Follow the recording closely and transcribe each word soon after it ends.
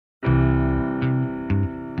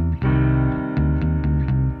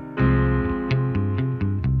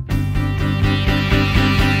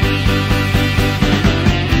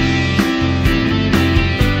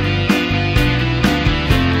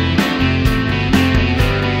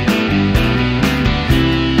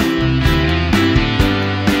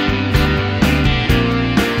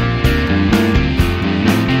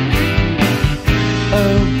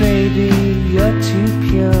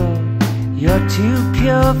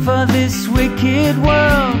for this wicked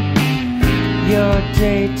world. Your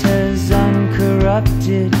data's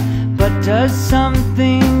uncorrupted, but does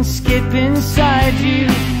something skip inside you?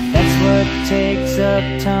 That's what takes up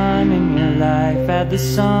time in your life. Add the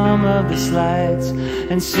sum of the slides,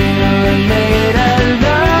 and sooner or later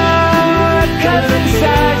love comes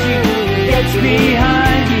inside you, gets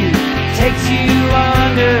behind you, takes you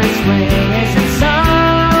under its wing. Is it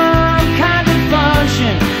some kind of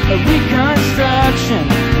function, a reconstruction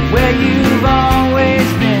of where you've always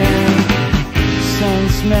been?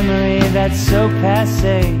 Sense memory that's so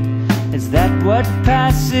passé, is that what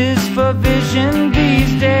passes for vision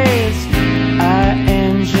these days? I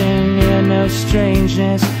engineer no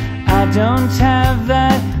strangeness, I don't have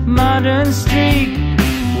that modern streak.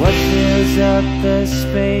 What fills up the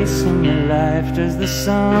space in your life? Does the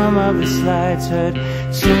sum of the slides hurt?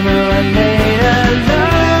 Sooner or later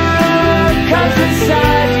love comes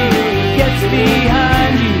inside you, gets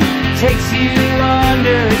behind you, takes you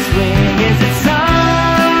under its wing. Is it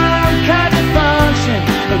some kind of function,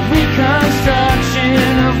 a reconstruction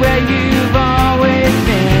of where you've always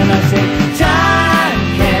been? I say time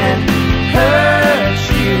can hurt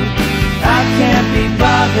you, I can't be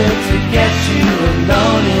bothered to get you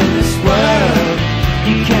alone in this world.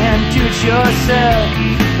 You can't do it yourself,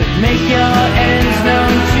 but make your ends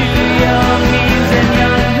known to your means and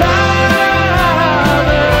your lovers.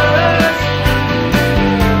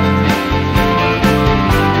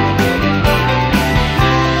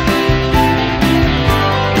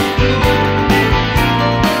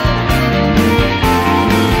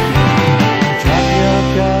 Drop your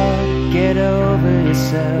guard, get over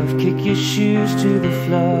yourself, kick your shoes to the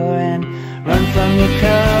floor and run from your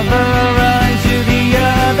cover, run to the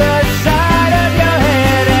other